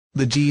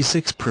The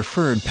G6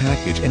 Preferred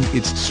package and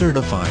its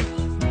certified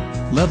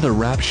leather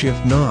wrap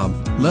shift knob,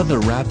 leather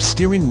wrap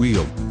steering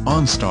wheel,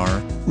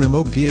 OnStar,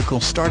 remote vehicle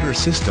starter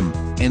system,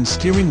 and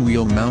steering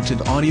wheel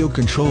mounted audio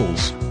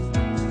controls.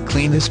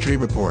 Clean history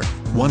report,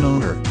 1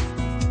 owner.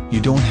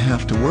 You don't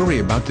have to worry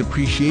about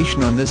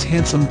depreciation on this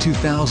handsome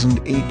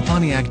 2008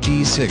 Pontiac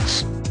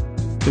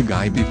G6. The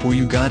guy before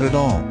you got it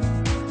all.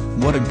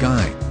 What a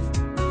guy.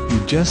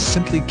 You just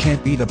simply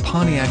can't beat a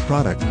Pontiac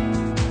product.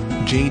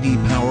 J.D.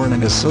 Power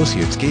and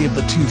Associates gave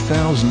the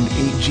 2008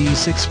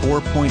 G6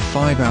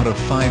 4.5 out of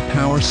 5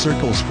 power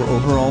circles for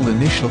overall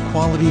initial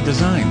quality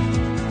design.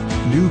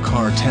 New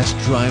Car Test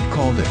Drive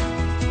called it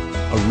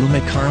a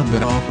roomy car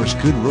that offers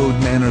good road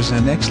manners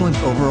and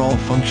excellent overall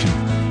function.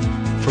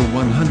 For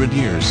 100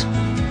 years,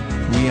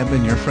 we have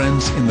been your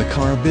friends in the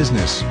car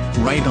business,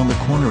 right on the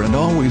corner and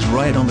always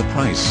right on the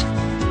price.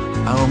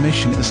 Our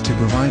mission is to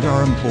provide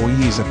our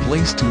employees a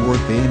place to work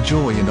they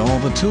enjoy and all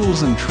the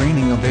tools and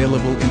training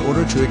available in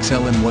order to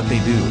excel in what they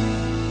do.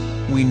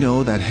 We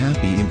know that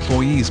happy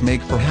employees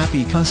make for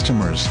happy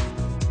customers.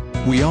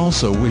 We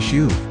also wish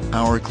you,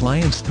 our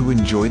clients, to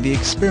enjoy the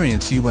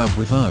experience you have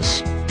with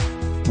us.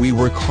 We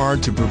work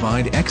hard to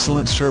provide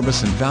excellent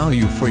service and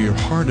value for your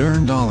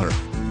hard-earned dollar.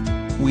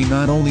 We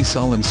not only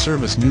sell and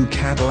service new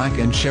Cadillac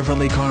and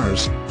Chevrolet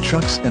cars,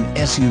 trucks and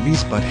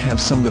SUVs but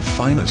have some of the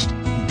finest,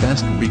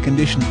 best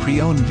reconditioned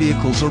pre-owned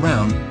vehicles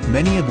around,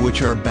 many of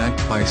which are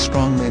backed by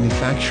strong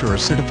manufacturer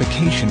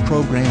certification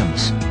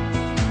programs.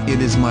 It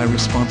is my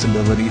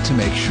responsibility to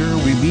make sure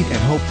we meet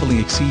and hopefully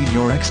exceed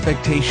your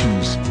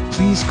expectations.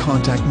 Please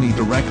contact me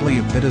directly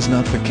if that is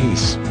not the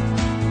case.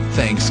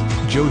 Thanks,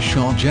 Joe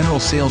Shaw, General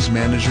Sales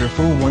Manager,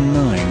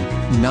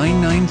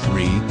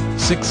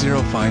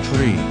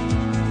 419-993-6053.